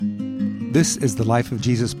This is the Life of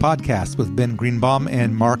Jesus podcast with Ben Greenbaum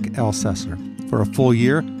and Mark Elsesser. For a full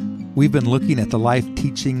year, we've been looking at the life,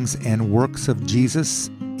 teachings, and works of Jesus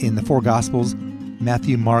in the four Gospels,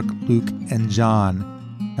 Matthew, Mark, Luke, and John.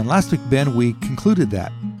 And last week, Ben, we concluded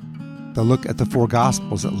that. The look at the four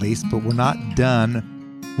Gospels at least, but we're not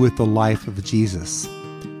done with the life of Jesus.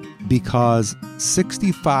 Because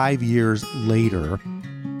 65 years later,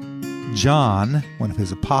 John, one of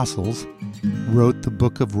his apostles, wrote the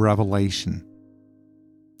book of Revelation.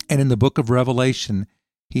 And in the book of Revelation,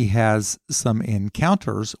 he has some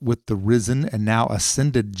encounters with the risen and now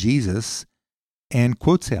ascended Jesus and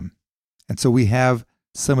quotes him. And so we have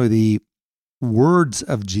some of the words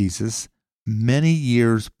of Jesus many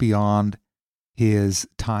years beyond his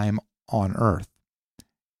time on earth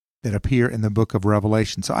that appear in the book of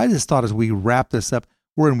Revelation. So I just thought as we wrap this up,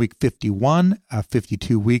 we're in week 51 of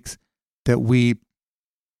 52 weeks, that we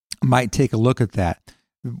might take a look at that.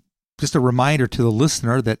 Just a reminder to the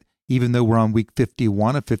listener that even though we're on week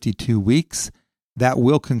 51 of 52 weeks, that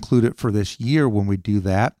will conclude it for this year when we do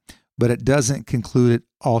that, but it doesn't conclude it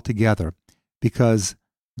altogether because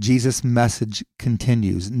Jesus' message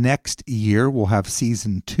continues. Next year, we'll have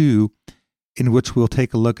season 2, in which we'll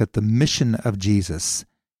take a look at the mission of Jesus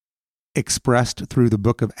expressed through the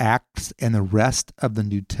book of Acts and the rest of the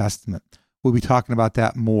New Testament. We'll be talking about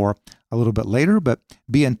that more a little bit later, but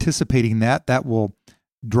be anticipating that. That will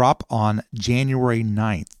drop on January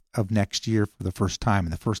 9th of next year for the first time,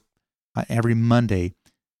 and the first every Monday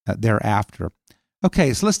thereafter.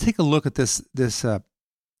 Okay, so let's take a look at this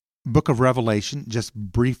book of Revelation just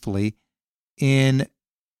briefly. In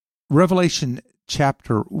Revelation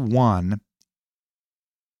chapter 1,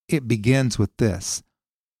 it begins with this: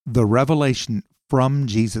 the revelation from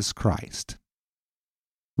Jesus Christ,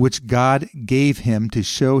 which God gave him to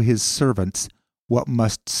show his servants what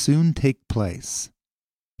must soon take place.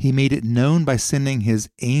 He made it known by sending his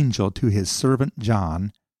angel to his servant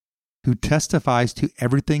John, who testifies to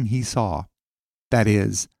everything he saw, that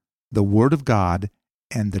is, the word of God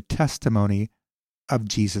and the testimony of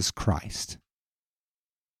Jesus Christ.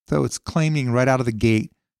 So it's claiming right out of the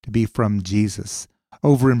gate to be from Jesus.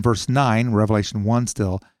 Over in verse 9, Revelation 1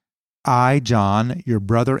 still, I, John, your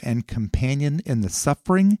brother and companion in the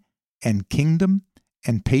suffering and kingdom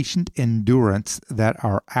and patient endurance that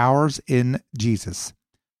are ours in Jesus,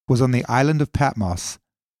 was on the island of Patmos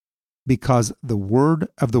because the word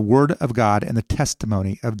of God and the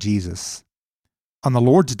testimony of Jesus. On the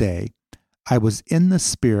Lord's day, I was in the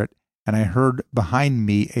Spirit, and I heard behind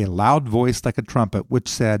me a loud voice like a trumpet, which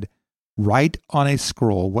said, Write on a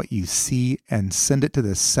scroll what you see and send it to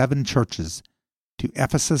the 7 churches, to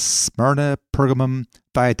Ephesus, Smyrna, Pergamum,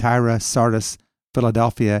 Thyatira, Sardis,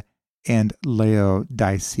 Philadelphia, and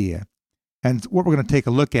Laodicea. And what we're going to take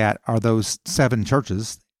a look at are those 7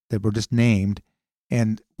 churches that were just named,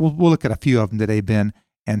 and we'll look at a few of them today, Ben,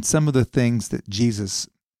 and some of the things that Jesus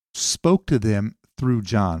spoke to them through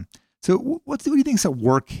John. So what do you think's at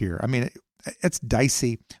work here? I mean, it's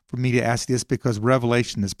dicey for me to ask this because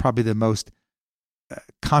Revelation is probably the most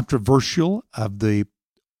controversial of the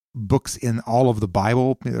books in all of the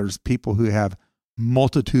Bible. There's people who have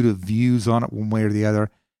multitude of views on it one way or the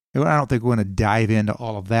other. And I don't think we're going to dive into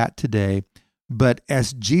all of that today. But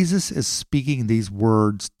as Jesus is speaking these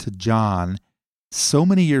words to John so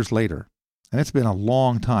many years later, and it's been a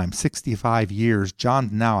long time, 65 years,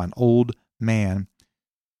 John's now an old man.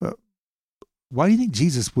 Why do you think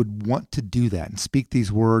Jesus would want to do that and speak these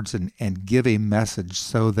words and give a message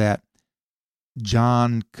so that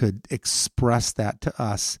John could express that to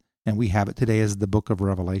us, and we have it today as the book of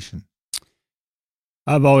Revelation?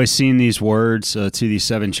 I've always seen these words to these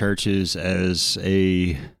 7 churches as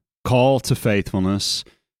a call to faithfulness,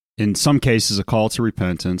 in some cases a call to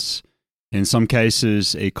repentance, in some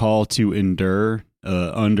cases a call to endure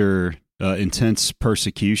under intense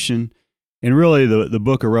persecution. And really the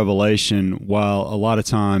book of Revelation, while a lot of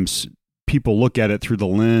times people look at it through the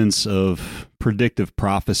lens of predictive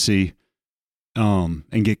prophecy,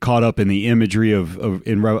 and get caught up in the imagery of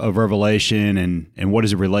Revelation and what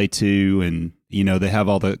does it relate to, and they have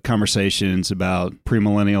all the conversations about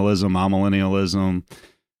premillennialism, amillennialism,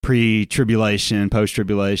 pre-tribulation,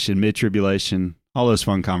 post-tribulation, mid-tribulation, all those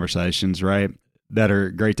fun conversations, right? That are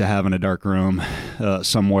great to have in a dark room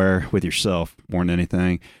somewhere with yourself more than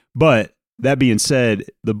anything. But that being said,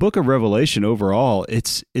 the book of Revelation overall,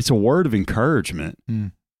 it's a word of encouragement.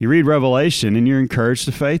 You read Revelation and you're encouraged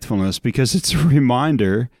to faithfulness because it's a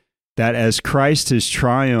reminder that as Christ has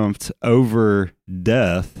triumphed over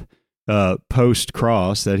death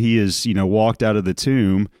post-cross, that he has walked out of the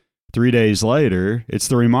tomb 3 days later, it's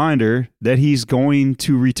the reminder that he's going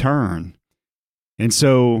to return. And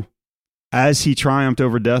so as he triumphed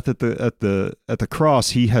over death at the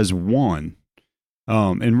cross, he has won.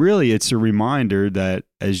 And really, it's a reminder that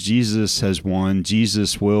as Jesus has won,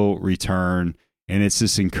 Jesus will return, and it's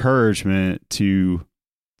this encouragement to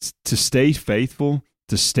stay faithful,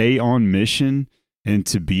 to stay on mission, and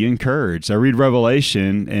to be encouraged. I read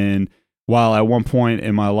Revelation, and while at one point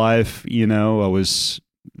in my life, I was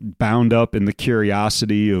bound up in the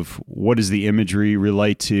curiosity of what does the imagery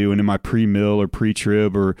relate to, and am I pre-mill or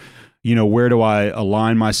pre-trib, or where do I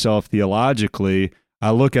align myself theologically?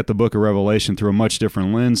 I look at the book of Revelation through a much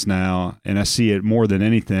different lens now, and I see it more than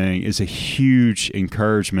anything is a huge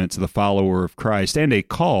encouragement to the follower of Christ and a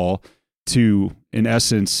call to, in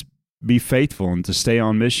essence, be faithful and to stay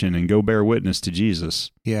on mission and go bear witness to Jesus.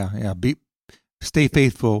 Yeah. Stay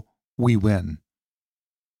faithful, we win.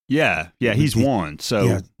 Yeah, he's won,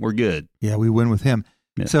 so we're good. Yeah, we win with him.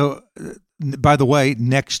 Yeah. So, by the way,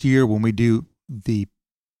 next year when we do the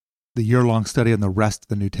year-long study on the rest of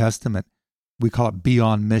the New Testament, we call it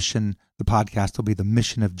Beyond Mission. The podcast will be The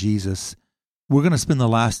Mission of Jesus. We're going to spend the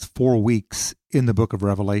last 4 weeks in the book of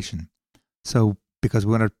Revelation. So, because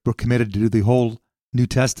we're committed to do the whole New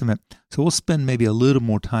Testament, so we'll spend maybe a little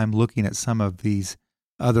more time looking at some of these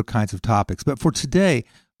other kinds of topics. But for today,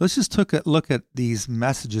 let's just look at these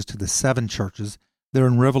messages to the 7 churches. They're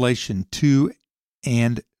in Revelation 2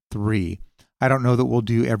 and 3. I don't know that we'll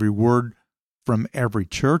do every word from every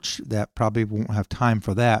church. That probably won't have time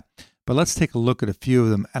for that. But let's take a look at a few of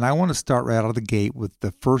them. And I want to start right out of the gate with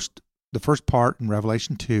the first part in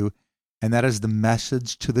Revelation 2, and that is the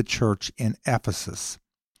message to the church in Ephesus.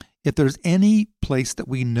 If there's any place that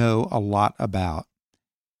we know a lot about,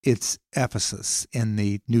 it's Ephesus in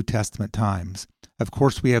the New Testament times. Of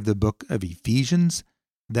course, we have the book of Ephesians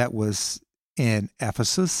that was in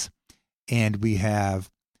Ephesus, and we have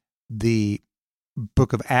the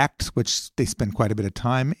book of Acts, which they spend quite a bit of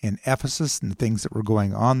time in Ephesus and the things that were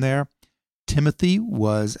going on there. Timothy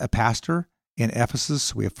was a pastor in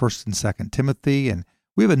Ephesus. We have 1st and 2nd Timothy, and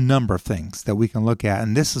we have a number of things that we can look at,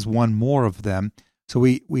 and this is one more of them. So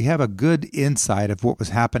we have a good insight of what was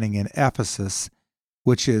happening in Ephesus,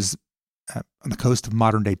 which is on the coast of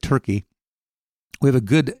modern-day Turkey. We have a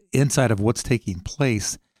good insight of what's taking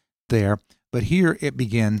place there. But here it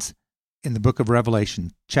begins in the book of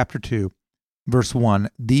Revelation, chapter 2, verse 1.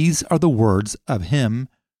 These are the words of him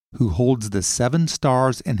who holds the 7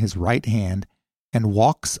 stars in his right hand and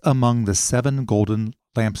walks among the 7 golden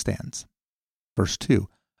lampstands. Verse 2,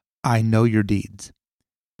 I know your deeds.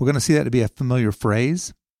 We're going to see that to be a familiar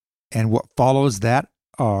phrase, and what follows that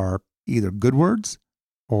are either good words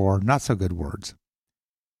or not so good words.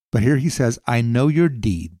 But here he says, I know your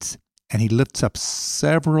deeds, and he lifts up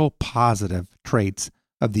several positive traits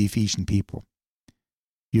of the Ephesian people.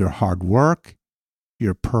 Your hard work,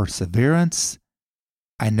 your perseverance.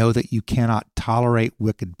 I know that you cannot tolerate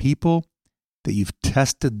wicked people, that you've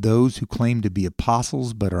tested those who claim to be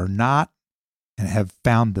apostles but are not, and have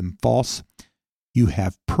found them false. You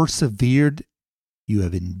have persevered. You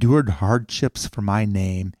have endured hardships for my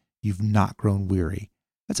name. You've not grown weary.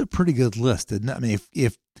 That's a pretty good list, isn't it? I mean,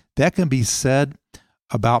 if that can be said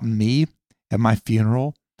about me at my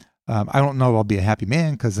funeral, I don't know if I'll be a happy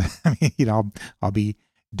man because I'll be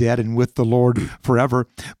dead and with the Lord forever.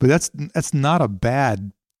 But that's not a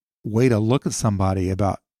bad way to look at somebody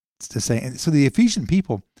about to say. So the Ephesian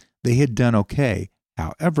people, they had done okay.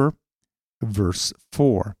 However, verse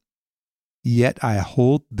 4, yet I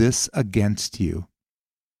hold this against you.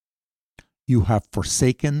 You have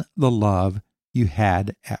forsaken the love you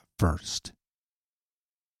had at first.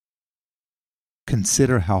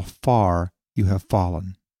 Consider how far you have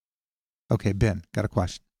fallen. Okay, Ben, got a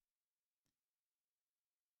question.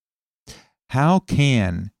 How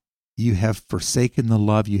can you have forsaken the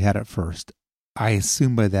love you had at first? I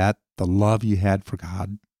assume by that the love you had for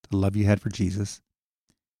God, the love you had for Jesus.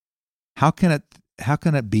 How can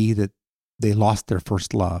it be that they lost their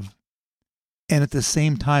first love? And at the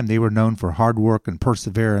same time, they were known for hard work and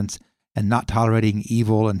perseverance and not tolerating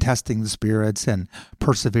evil and testing the spirits and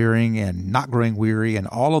persevering and not growing weary and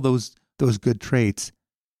all of those good traits.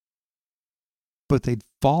 But they'd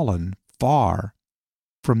fallen far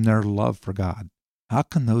from their love for God. How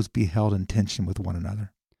can those be held in tension with one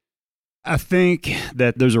another? I think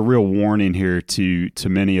that there's a real warning here to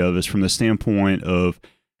many of us from the standpoint of,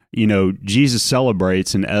 Jesus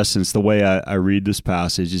celebrates, in essence, the way I read this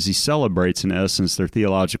passage is he celebrates, in essence, their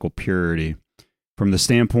theological purity from the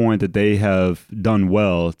standpoint that they have done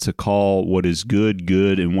well to call what is good,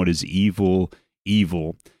 good, and what is evil,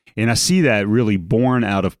 evil. And I see that really born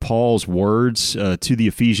out of Paul's words to the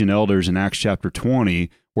Ephesian elders in Acts chapter 20,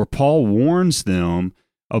 where Paul warns them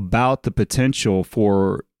about the potential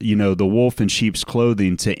for, the wolf in sheep's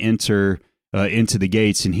clothing to enter into the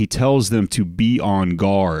gates, and he tells them to be on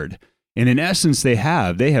guard. And in essence, they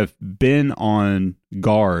have been on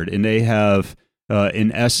guard, and they have,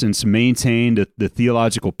 in essence, maintained the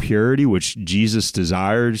theological purity which Jesus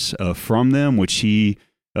desires from them, which he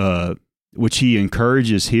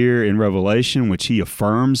encourages here in Revelation, which he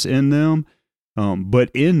affirms in them. But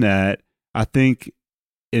in that, I think,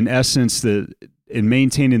 in essence, in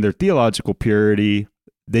maintaining their theological purity,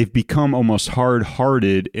 they've become almost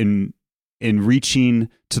hard-hearted in reaching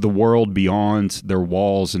to the world beyond their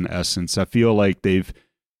walls. In essence, I feel like they've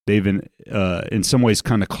in some ways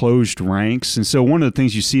kind of closed ranks. And so one of the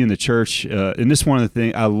things you see in the church, and this is one of the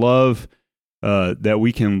things I love, that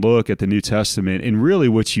we can look at the New Testament, and really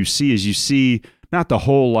what you see not the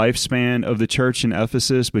whole lifespan of the church in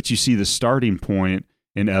Ephesus, but you see the starting point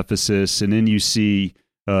in Ephesus, and then you see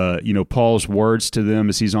Paul's words to them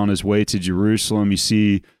as he's on his way to Jerusalem. You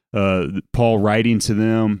see Paul writing to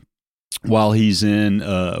them while he's in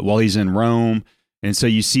Rome, and so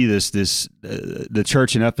you see the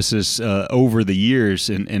church in Ephesus over the years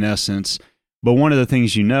in essence. But one of the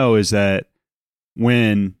things is that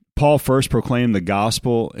when Paul first proclaimed the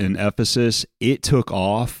gospel in Ephesus, it took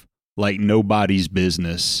off like nobody's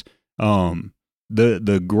business.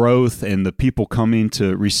 The growth and the people coming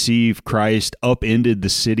to receive Christ upended the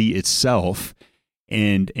city itself,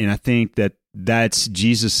 and I think that's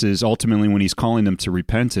Jesus's ultimately when he's calling them to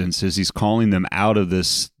repentance, is he's calling them out of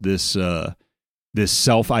this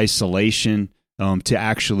self-isolation to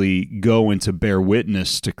actually go and to bear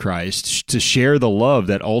witness to Christ, to share the love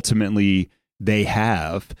that ultimately they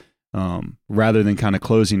have, rather than kind of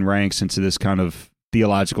closing ranks into this kind of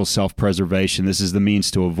theological self-preservation. This is the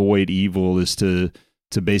means to avoid evil, is to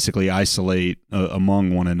basically isolate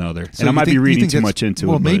among one another. So and I might be reading too much into it.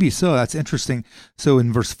 Well, maybe so. That's interesting. So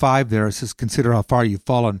in verse 5 there, it says, consider how far you've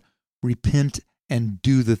fallen, repent and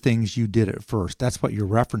do the things you did at first. That's what you're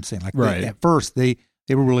referencing. Like right. At first, they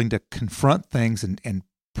were willing to confront things and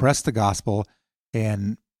press the gospel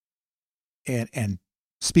and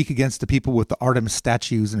speak against the people with the Artemis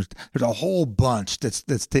statues. And there's a whole bunch that's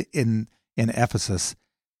in Ephesus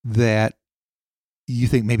that you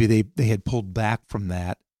think maybe they had pulled back from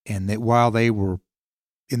that, and that while they were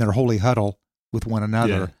in their holy huddle with one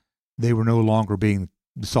another, they were no longer being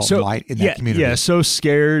salt and light in that community. Yeah, so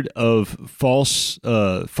scared of false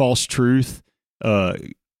truth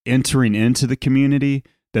entering into the community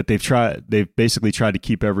that they've basically tried to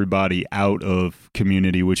keep everybody out of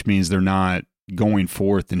community, which means they're not going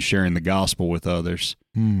forth and sharing the gospel with others.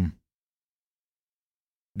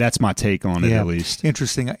 That's my take on it, at least.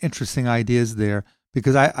 Interesting ideas there,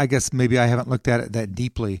 because I guess maybe I haven't looked at it that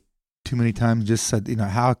deeply too many times. Just said,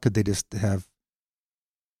 how could they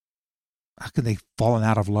fallen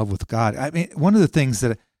out of love with God? I mean, one of the things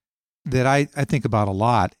that I think about a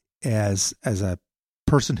lot as a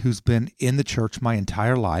person who's been in the church my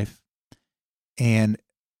entire life, and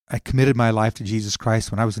I committed my life to Jesus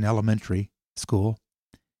Christ when I was in elementary school.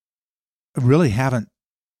 I really haven't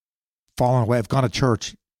fallen away. I've gone to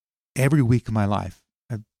church every week of my life.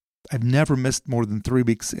 I've never missed more than 3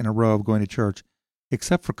 weeks in a row of going to church,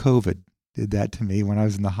 except for COVID did that to me when I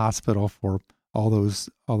was in the hospital for all those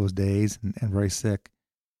days and very sick.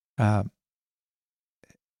 Yet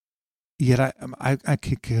I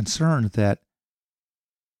get concerned that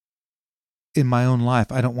in my own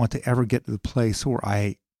life, I don't want to ever get to the place where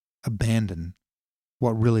I abandon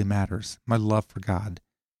what really matters, my love for God.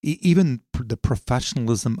 Even the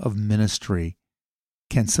professionalism of ministry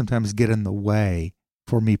can sometimes get in the way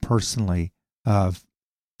for me personally of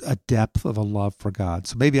a depth of a love for God.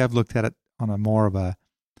 So maybe I've looked at it on a more of a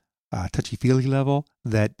touchy-feely level,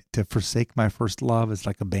 that to forsake my first love is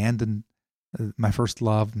like abandon my first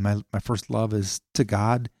love. My first love is to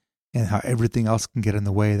God, and how everything else can get in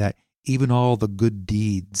the way, that even all the good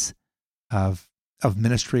deeds of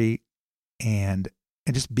ministry and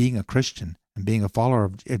just being a Christian and being a follower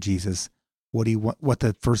of Jesus, what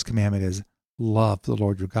the first commandment is, love the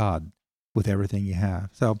Lord your God with everything you have.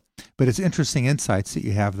 So, but it's interesting insights that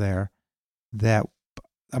you have there that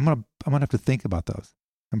I'm gonna have to think about those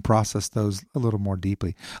and process those a little more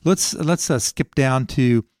deeply. Let's skip down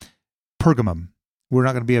to Pergamum. We're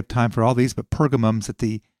not going to have time for all these, but Pergamum's at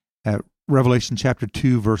the Revelation chapter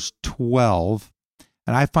 2, verse 12.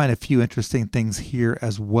 And I find a few interesting things here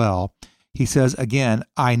as well. He says, again,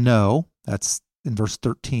 I know, that's in verse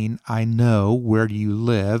 13, I know where you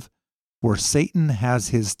live, where Satan has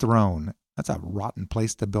his throne. That's a rotten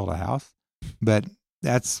place to build a house, but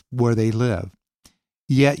that's where they live.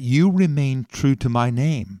 Yet you remain true to my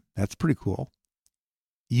name. That's pretty cool.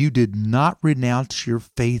 you did not renounce your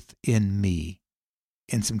faith in me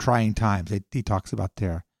in some trying times. He talks about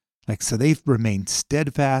there. Like, so they've remained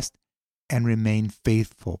steadfast and remained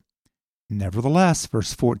faithful. Nevertheless,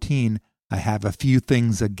 verse 14, I have a few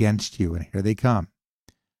things against you, and here they come.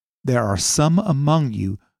 There are some among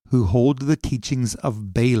you who hold the teachings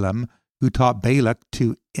of Balaam, who taught Balak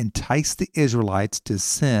to entice the Israelites to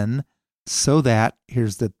sin, so that,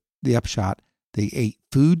 here's the upshot, they ate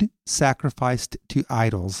food sacrificed to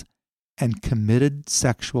idols and committed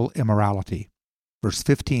sexual immorality. Verse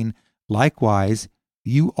 15, likewise,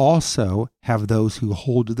 you also have those who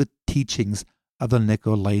hold the teachings of the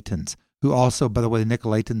Nicolaitans, who also, by the way, the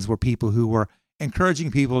Nicolaitans were people who were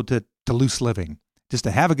encouraging people to loose living, just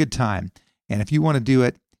to have a good time. And if you want to do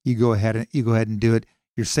it, you go ahead and do it.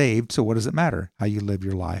 You're saved, so what does it matter how you live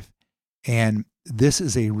your life? And this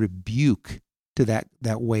is a rebuke to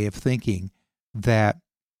that way of thinking, that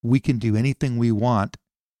we can do anything we want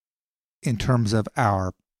in terms of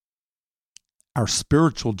our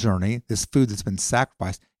spiritual journey, this food that's been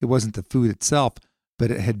sacrificed. It wasn't the food itself, but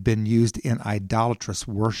it had been used in idolatrous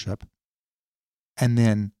worship. And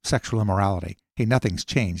then sexual immorality. Hey, nothing's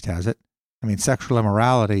changed, has it? I mean, sexual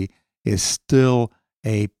immorality is still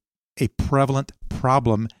a prevalent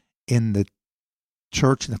problem in the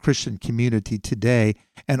church and the Christian community today,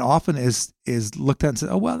 and often is looked at and said,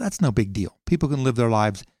 oh, well, that's no big deal. People can live their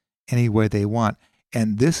lives any way they want.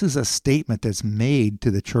 And this is a statement that's made to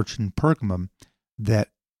the church in Pergamum, that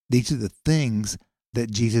these are the things that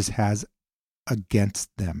Jesus has against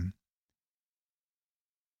them.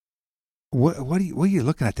 What are you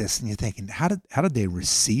looking at this and you're thinking, how did they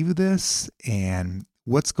receive this, and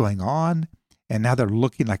what's going on? And now they're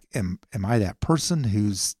looking like, am I that person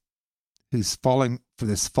who's falling for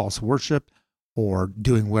this false worship, or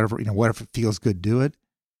doing whatever it feels good, do it?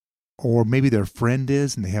 Or maybe their friend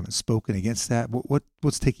is, and they haven't spoken against that.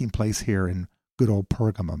 What's taking place here in good old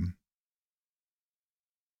Pergamum?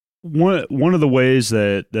 One of the ways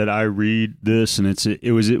that I read this, and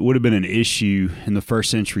it would have been an issue in the first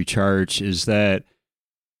century church, is that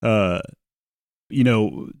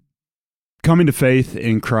coming to faith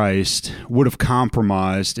in Christ would have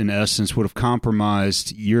compromised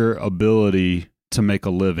your ability to make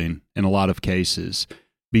a living in a lot of cases,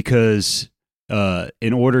 because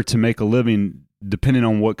in order to make a living, depending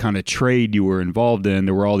on what kind of trade you were involved in,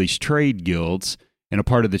 there were all these trade guilds. And a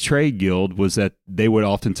part of the trade guild was that they would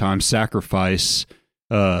oftentimes sacrifice,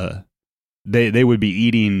 they would be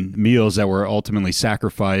eating meals that were ultimately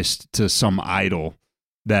sacrificed to some idol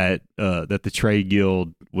that the trade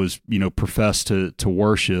guild was, professed to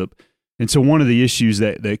worship. And so one of the issues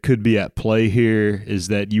that could be at play here is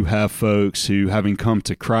that you have folks who, having come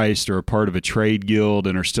to Christ, are a part of a trade guild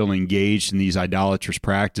and are still engaged in these idolatrous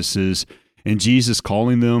practices, and Jesus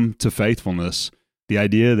calling them to faithfulness. The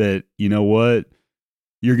idea that, you know what,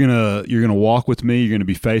 you're gonna walk with me, you're gonna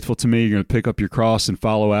be faithful to me, you're gonna pick up your cross and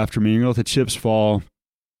follow after me. You're gonna let the chips fall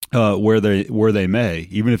where they may,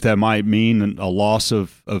 even if that might mean a loss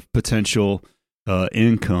of potential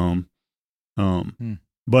income.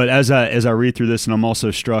 But as I read through this, and I'm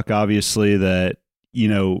also struck, obviously, that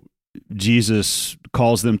Jesus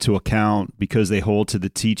calls them to account because they hold to the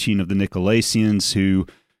teaching of the Nicolaitans, who,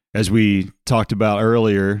 as we talked about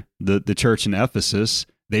earlier, the church in Ephesus,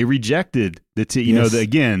 they rejected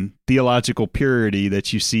again, theological purity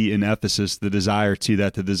that you see in Ephesus, the desire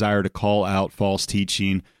to call out false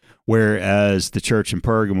teaching, whereas the church in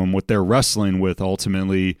Pergamum, what they're wrestling with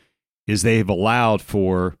ultimately is they've allowed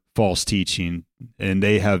for false teaching, and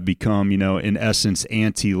they have become, in essence,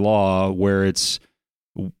 anti-law, where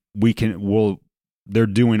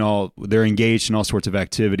they're engaged in all sorts of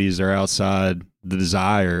activities that are outside the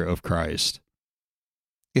desire of Christ.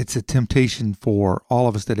 It's a temptation for all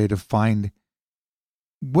of us today to find,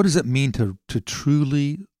 what does it mean to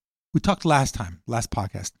truly, we talked last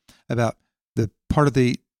podcast, about the part of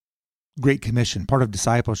the Great Commission, part of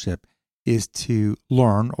discipleship is to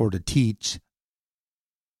learn or to teach,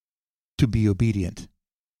 to be obedient.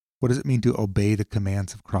 What does it mean to obey the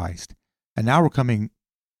commands of Christ? And now we're coming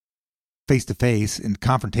face to face in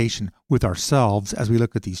confrontation with ourselves as we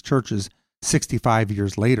look at these churches 65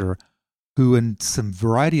 years later, who in some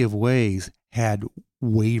variety of ways had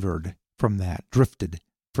wavered from that, drifted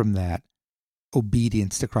from that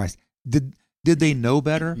obedience to Christ. Did they know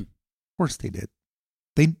better? Of course they did.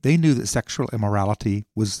 They knew that sexual immorality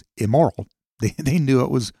was immoral. They knew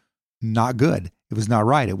it was not good. It was not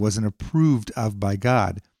right. It wasn't approved of by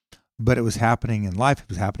God. But it was happening in life. It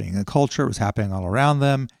was happening in culture. It was happening all around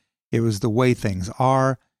them. It was the way things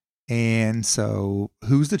are. And so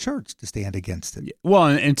who's the church to stand against it? Well,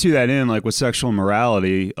 and to that end, like with sexual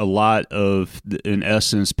immorality, a lot of, in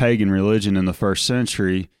essence, pagan religion in the first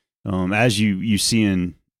century, as you see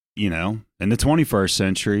in the 21st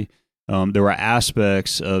century, there were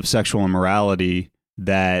aspects of sexual immorality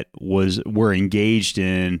that were engaged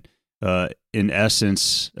in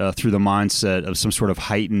essence, through the mindset of some sort of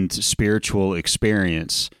heightened spiritual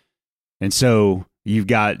experience. And so you've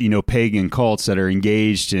got, pagan cults that are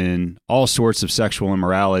engaged in all sorts of sexual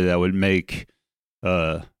immorality that would make,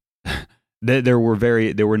 there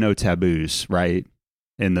were no taboos, right?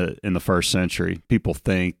 In the first century. People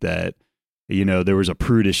think that, there was a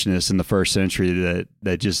prudishness in the first century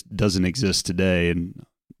that just doesn't exist today. And,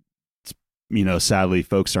 sadly,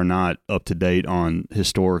 folks are not up to date on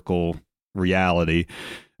historical reality.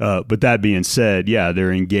 But that being said, yeah,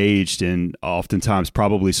 they're engaged in oftentimes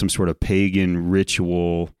probably some sort of pagan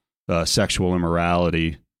ritual, sexual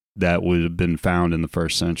immorality that would have been found in the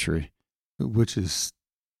first century. Which is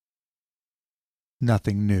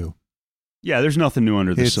nothing new. Yeah, there's nothing new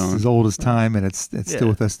under the sun. It's as old as time, and it's still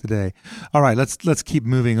with us today. All right, let's keep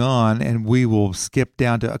moving on, and we will skip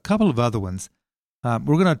down to a couple of other ones. I'm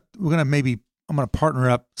gonna partner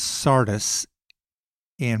up Sardis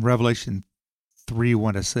in Revelation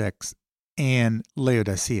 3:1-6 and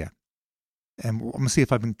Laodicea. And I'm going to see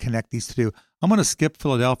if I can connect these two. I'm going to skip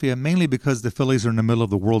Philadelphia, mainly because the Phillies are in the middle of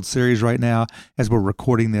the World Series right now as we're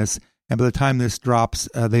recording this. And by the time this drops,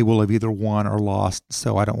 they will have either won or lost.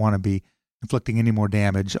 So I don't want to be inflicting any more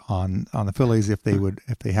damage on the Phillies if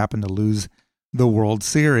they happen to lose the World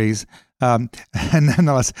Series. And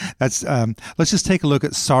nonetheless, let's just take a look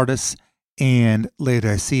at Sardis and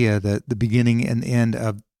Laodicea, the beginning and end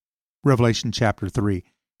of Revelation chapter 3.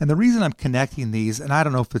 And the reason I'm connecting these, and I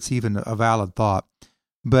don't know if it's even a valid thought,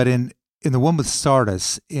 but in the one with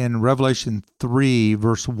Sardis, in Revelation 3,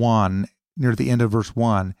 verse 1, near the end of verse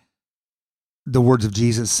 1, the words of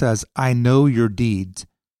Jesus says, "I know your deeds.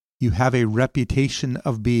 You have a reputation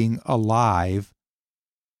of being alive,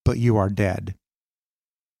 but you are dead."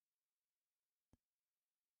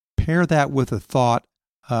 Pair that with the thought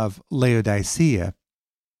of Laodicea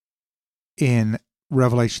in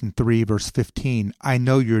Revelation 3, verse 15, "I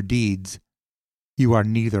know your deeds. You are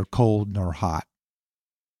neither cold nor hot.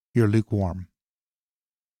 You're lukewarm."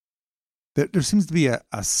 There seems to be a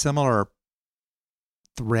similar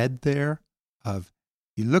thread there of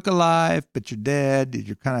you look alive, but you're dead.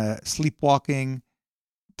 You're kind of sleepwalking,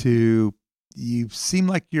 to you seem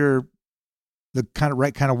like you're the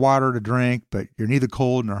right kind of water to drink, but you're neither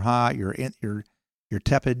cold nor hot. You're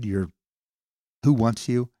tepid. Who wants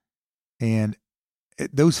you? And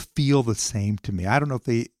those feel the same to me. I don't know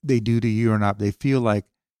if they do to you or not. They feel like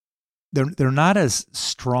they're not as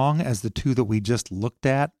strong as the two that we just looked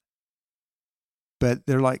at, but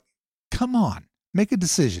they're like, come on, make a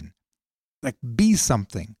decision. Like, be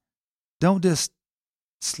something. Don't just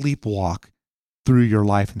sleepwalk through your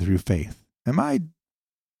life and through faith. Am I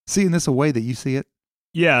seeing this a way that you see it?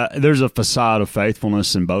 Yeah, there's a facade of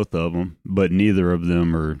faithfulness in both of them, but neither of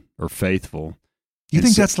them are faithful. You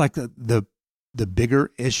think that's like the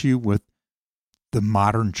bigger issue with the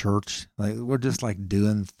modern church? Like, we're just like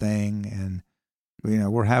doing the thing, and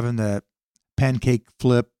we're having the pancake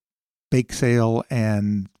flip bake sale,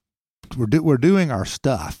 and we're doing our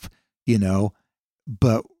stuff,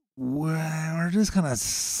 but we're just kind of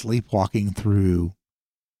sleepwalking through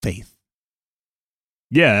faith.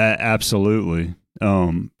 Yeah, absolutely.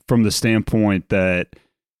 From the standpoint that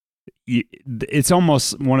it's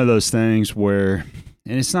almost one of those things where,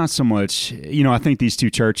 and it's not so much, I think these two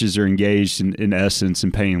churches are engaged in essence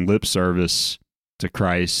in paying lip service to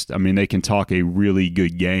Christ. I mean, they can talk a really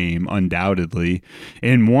good game, undoubtedly.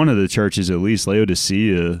 In one of the churches, at least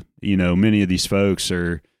Laodicea, many of these folks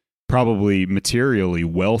are probably materially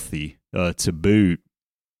wealthy to boot,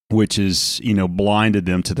 which is, blinded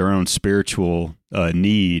them to their own spiritual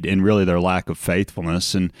need and really their lack of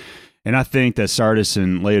faithfulness. And I think that Sardis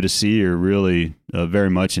and Laodicea are really very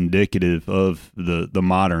much indicative of the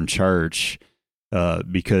modern church,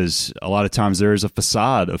 because a lot of times there is a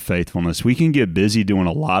facade of faithfulness. We can get busy doing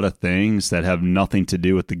a lot of things that have nothing to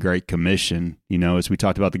do with the Great Commission. As we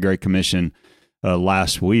talked about the Great Commission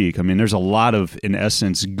last week, I mean, there's a lot of, in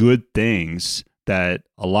essence, good things that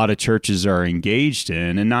a lot of churches are engaged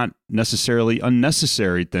in, and not necessarily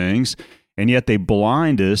unnecessary things, and yet they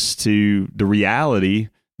blind us to the reality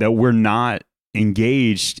that we're not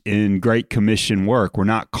engaged in Great Commission work. We're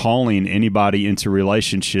not calling anybody into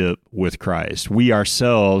relationship with Christ. We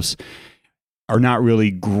ourselves are not really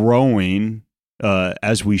growing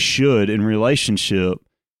as we should in relationship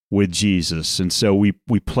with Jesus. And so we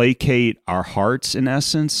placate our hearts, in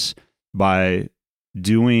essence, by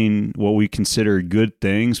doing what we consider good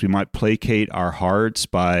things. We might placate our hearts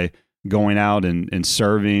by going out and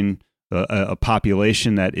serving a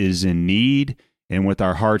population that is in need. And with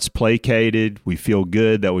our hearts placated, we feel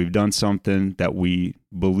good that we've done something that we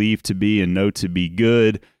believe to be and know to be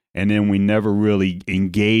good. And then we never really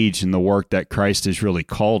engage in the work that Christ has really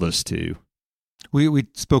called us to. We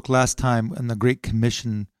spoke last time in the Great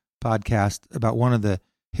Commission podcast about one of the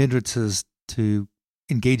hindrances to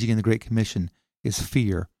engaging in the Great Commission is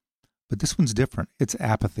fear. But this one's different. It's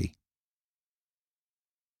apathy.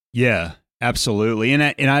 Yeah, absolutely.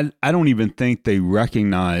 And I don't even think they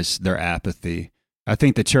recognize their apathy. I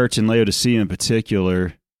think the church in Laodicea in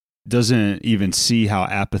particular doesn't even see how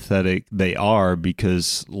apathetic they are,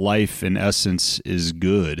 because life in essence is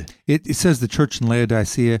good. It says the church in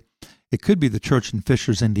Laodicea. It could be the church in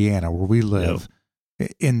Fishers, Indiana, where we live,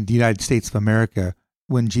 in the United States of America.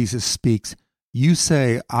 When Jesus speaks, you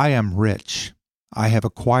say, I am rich, I have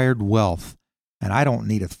acquired wealth, and I don't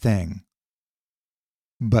need a thing.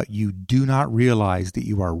 But you do not realize that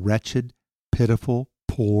you are wretched, pitiful,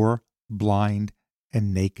 poor, blind,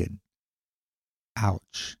 and naked.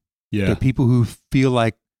 Ouch. Yeah. The people who feel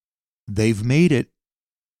like they've made it,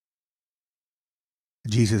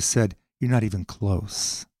 Jesus said, you're not even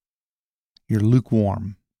close. You're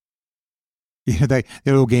lukewarm. The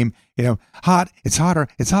little game, hot, it's hotter,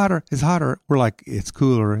 it's hotter, it's hotter. We're like, it's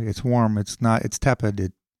cooler, it's warm, it's not, it's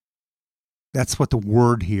tepid. That's what the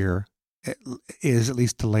word here is, at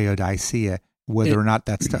least to Laodicea, whether or not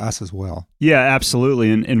that's to us as well. Yeah,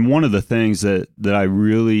 absolutely. And one of the things that I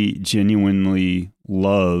really genuinely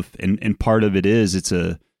love, and part of it is it's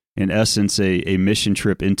in essence a mission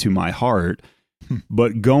trip into my heart,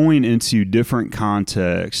 but going into different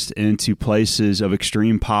contexts, into places of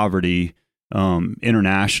extreme poverty,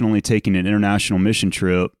 internationally, taking an international mission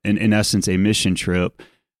trip, in essence a mission trip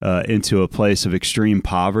into a place of extreme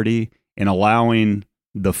poverty, and allowing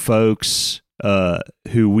the folks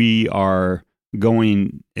who we are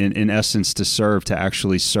going in essence to serve to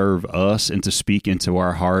actually serve us and to speak into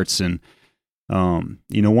our hearts. And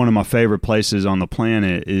one of my favorite places on the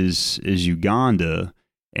planet is Uganda,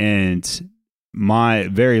 and my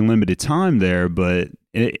very limited time there, but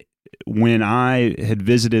when I had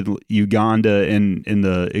visited Uganda in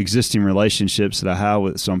the existing relationships that I have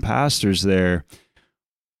with some pastors there,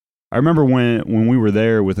 I remember when we were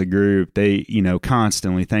there with a group, they,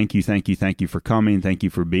 constantly, thank you for coming, thank you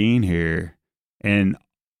for being here. And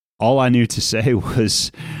all I knew to say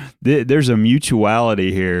was, there's a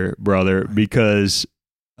mutuality here, brother, because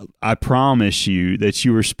I promise you that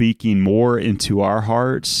you are speaking more into our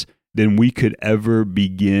hearts than we could ever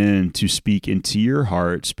begin to speak into your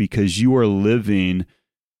hearts, because you are living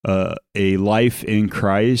a life in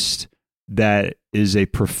Christ that is a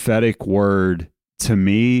prophetic word to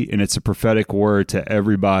me, and it's a prophetic word to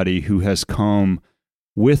everybody who has come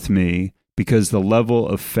with me, because the level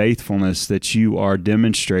of faithfulness that you are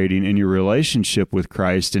demonstrating in your relationship with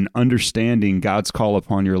Christ and understanding God's call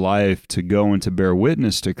upon your life to go and to bear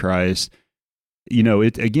witness to Christ,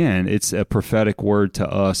 it's a prophetic word to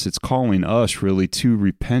us. It's calling us really to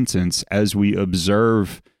repentance as we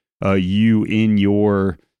observe you in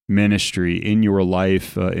your ministry, in your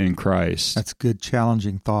life in Christ. That's a good,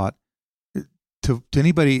 challenging thought. To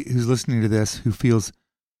anybody who's listening to this who feels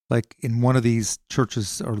like in one of these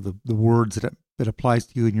churches or the words that applies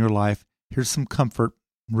to you in your life, here's some comfort.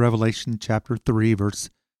 Revelation chapter 3, verse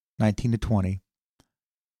 19 to 20.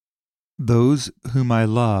 Those whom I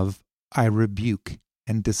love, I rebuke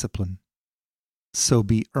and discipline. So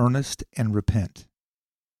be earnest and repent.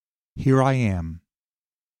 Here I am.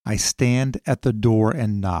 I stand at the door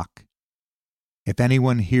and knock. If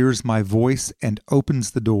anyone hears my voice and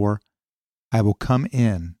opens the door, I will come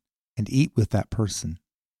in and eat with that person,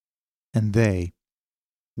 and they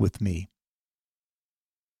with me.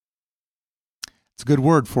 It's a good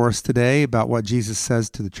word for us today about what Jesus says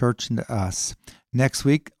to the church and to us. Next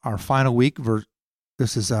week, our final week,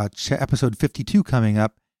 this is episode 52 coming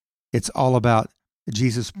up. It's all about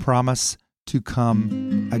Jesus' promise to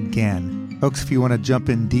come again. Folks, if you want to jump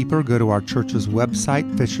in deeper, go to our church's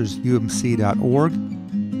website, fishersumc.org,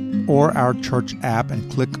 or our church app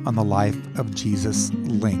and click on the Life of Jesus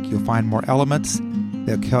link. You'll find more elements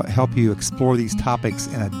that help you explore these topics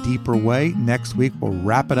in a deeper way. Next week, we'll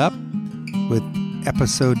wrap it up with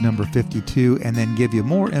episode number 52 and then give you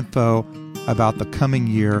more info about the coming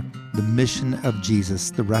year, the mission of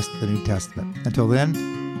Jesus, the rest of the New Testament. Until then,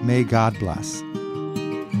 may God bless.